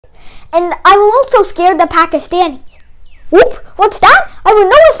And I will also scare the Pakistanis. Whoop, what's that? I will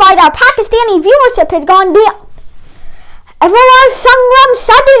notify our Pakistani viewership has gone down. Everyone Sangram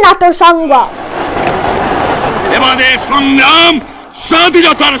Sadinatar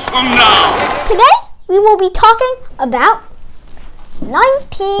Sangram. Today we will be talking about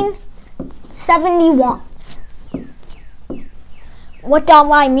 1971. What do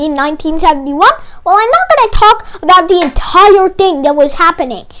I mean 1971? Well, I'm not going to talk about the entire thing that was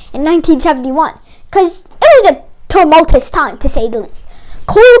happening in 1971 because it was a tumultuous time, to say the least.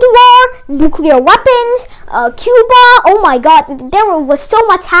 Cold War, nuclear weapons, Cuba, oh my god, there was so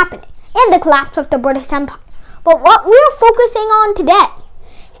much happening, and the collapse of the British Empire. But what we're focusing on today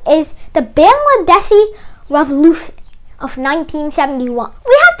is the Bangladeshi Revolution of 1971.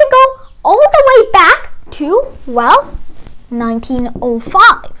 We have to go all the way back to, well,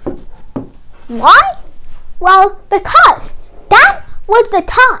 1905. Why? Well, because that was the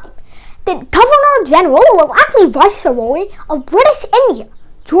time that Governor General, well actually Viceroy of British India,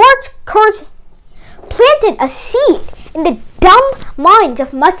 George Curzon, planted a seed in the dumb minds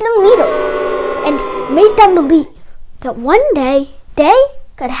of Muslim leaders and made them believe that one day they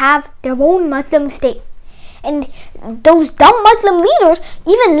could have their own Muslim state. And those dumb Muslim leaders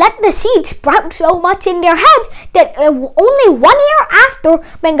even let the seed sprout so much in their heads that only 1 year after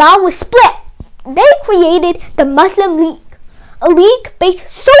Bengal was split, they created the Muslim League, a league based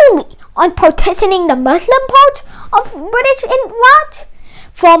solely on partitioning the Muslim parts of British Raj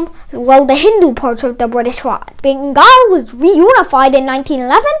from, well, the Hindu parts of the British Raj. Bengal was reunified in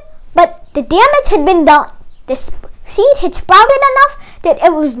 1911, but the damage had been done. This seed had sprouted enough that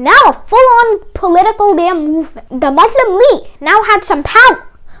it was now a full-on political movement. The Muslim League now had some power,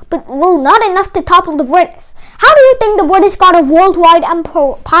 but not enough to topple the British. How do you think the British got a worldwide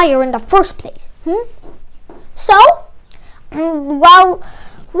empire in the first place? So, well,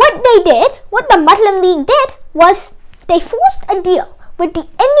 what the Muslim League did was they forced a deal with the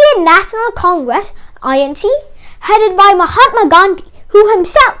Indian National Congress, INC, headed by Mahatma Gandhi, who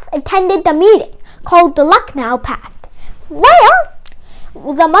himself attended the meeting called the Lucknow Pact, where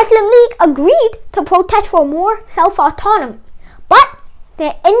the Muslim League agreed to protest for more self-autonomy. But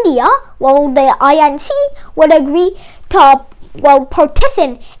the INC would agree to,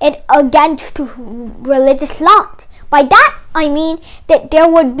 partition it against religious lines. By that, I mean that there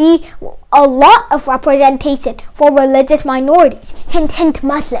would be a lot of representation for religious minorities, hint, hint,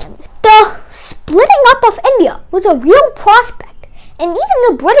 Muslims. The splitting up of India was a real prospect, and even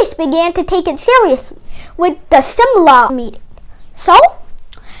the British began to take it seriously with the Simla meeting. So,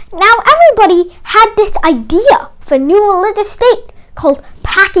 now everybody had this idea of a new religious state called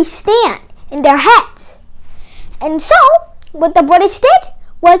Pakistan in their heads. And so, what the British did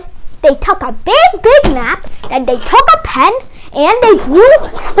was they took a big map, and they took a pen, and they drew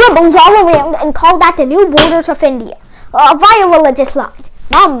scribbles all around and called that the new borders of India via religious lines.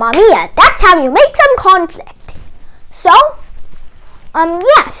 Mamma mia, that's how you make some conflict. So,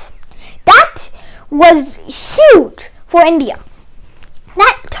 yes, that was huge for India.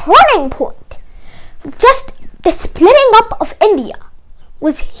 That turning point, just the splitting up of India,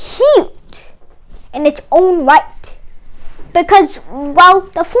 was huge in its own right. Because, well,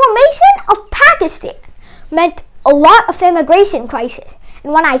 the formation of Pakistan meant a lot of immigration crisis.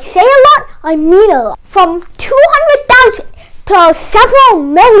 And when I say a lot, I mean a lot. From 200,000 to several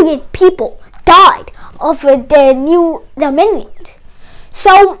million people died of the new dominions.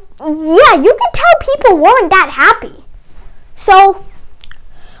 So, yeah, you can tell people weren't that happy. So,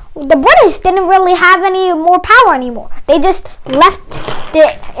 the British didn't really have any more power anymore. They just left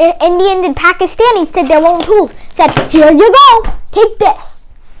the Indians and Pakistanis to their own tools. Said, here you go, take this.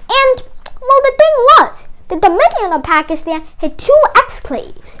 And, well, the thing was that the Dominion of Pakistan had two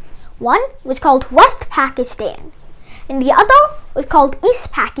exclaves. One was called West Pakistan, and the other was called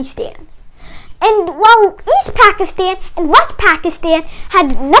East Pakistan. And, well, East Pakistan and West Pakistan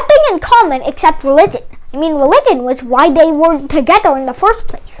had nothing in common except religion. I mean, religion was why they were together in the first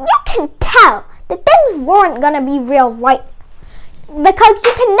place. You can tell that things weren't going to be real right. Because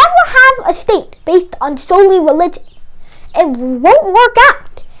you can never have a state based on solely religion. It won't work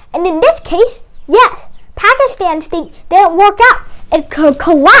out. And in this case, yes, Pakistan's state didn't work out. It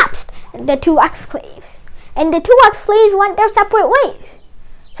collapsed the two exclaves. And the two exclaves went their separate ways.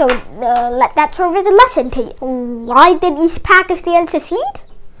 So let that serve as a lesson to you. Why did East Pakistan secede?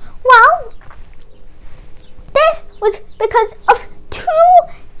 Well, this was because of two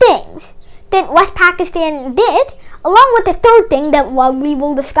things that West Pakistan did, along with the third thing that we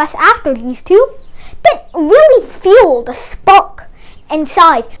will discuss after these two, that really fueled the spark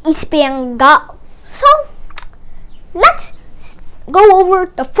inside East Bengal. So, let's go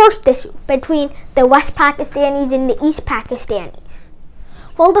over the first issue between the West Pakistanis and the East Pakistanis.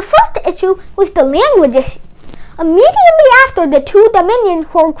 Well, the first issue was the language issue. Immediately after the two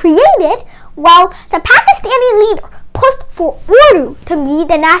dominions were created, the Pakistani leader pushed for Urdu to be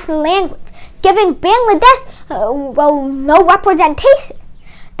the national language, giving Bangladesh no representation.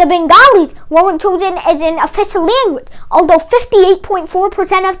 The Bengalis weren't chosen as an official language, although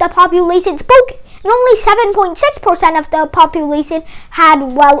 58.4% of the population spoke it, and only 7.6% of the population had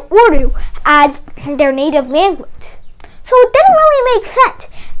Urdu as their native language. So it didn't really make sense.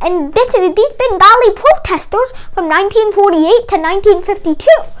 And these Bengali protesters from 1948 to 1952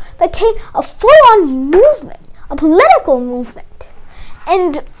 became a full-on movement, a political movement.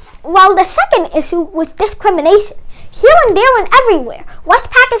 And while the second issue was discrimination, here and there and everywhere, West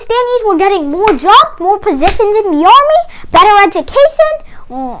Pakistanis were getting more jobs, more positions in the army, better education.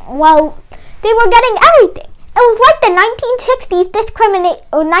 They were getting everything. It was like the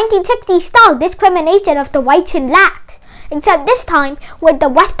 1960s style discrimination of the whites and blacks, except this time with the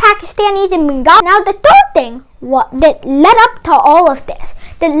West Pakistanis and Bengali. Now the third thing that led up to all of this,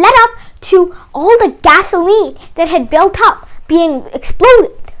 that led up to all the gasoline that had built up being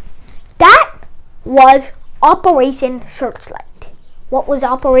exploded, that was Operation Searchlight. What was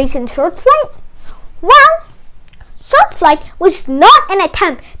Operation Searchlight? Well, Searchlight was not an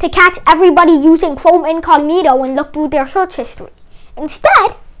attempt to catch everybody using Chrome Incognito and look through their search history.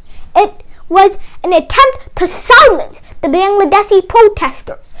 Instead, it was an attempt to silence the Bangladeshi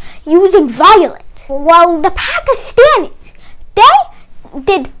protesters using violence. The Pakistanis, they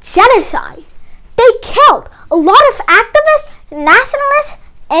did genocide. They killed a lot of activists, nationalists,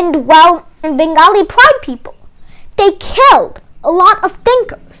 and Bengali pride people. They killed a lot of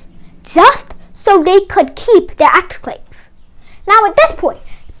thinkers just so they could keep their exclave. Now at this point,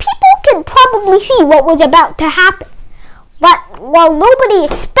 people could probably see what was about to happen. But nobody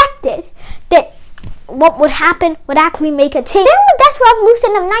expected that what would happen would actually make a change. The Bangladesh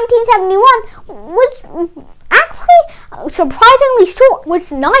Revolution of 1971 was actually surprisingly short,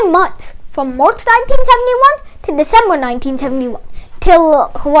 was 9 months, from March 1971 to December 1971. Till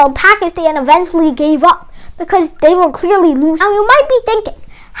Pakistan eventually gave up because they were clearly losing. Now you might be thinking,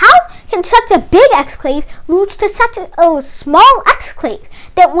 how can such a big exclave lose to such a small exclave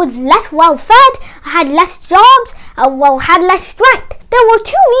that was less well fed, had less jobs, had less strength? There were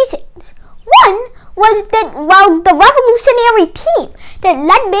two reasons. One was that the revolutionary team that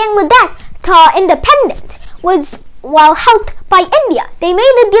led Bangladesh to independence was helped by India. They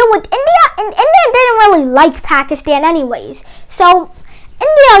made a deal with India, and India didn't really like Pakistan anyways. So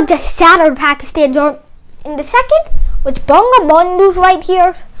India just shattered Pakistan's army. And the second was Bangabandhu's right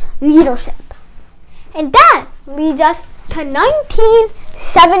here, leadership. And that leads us to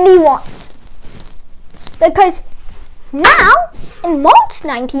 1971. Because now, in March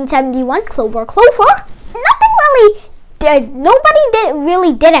 1971, nobody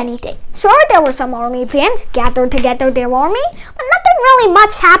really did anything. Sure, there were some army plans gathered together their army, but nothing really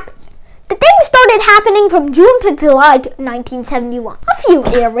much happened. The things started happening from June to July 1971. A few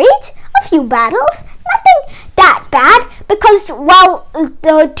air raids, a few battles, nothing that bad because,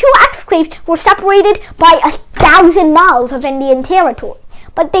 the two exclaves were separated by 1,000 miles of Indian territory.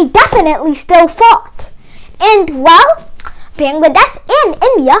 But they definitely still fought. And, Bangladesh and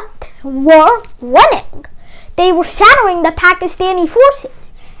India were winning. They were shattering the Pakistani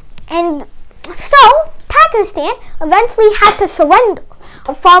forces. And so, Pakistan eventually had to surrender.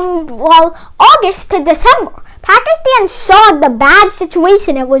 From August to December, Pakistan saw the bad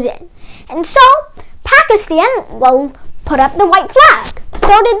situation it was in, and so Pakistan put up the white flag,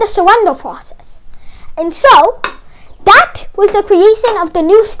 started the surrender process, and so that was the creation of the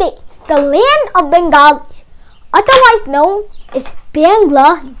new state, the land of Bengalis, otherwise known as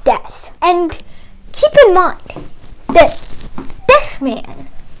Bangladesh. And keep in mind that this man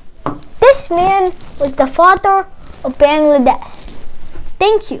was the father of Bangladesh.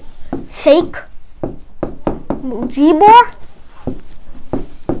 Thank you, Sheikh Mujibur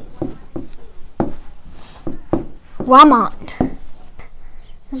Rahman.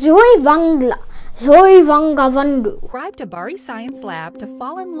 Joy Vangla, Joy Vangavandu. Subscribe to Bari Science Lab to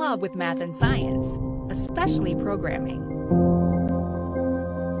fall in love with math and science, especially programming.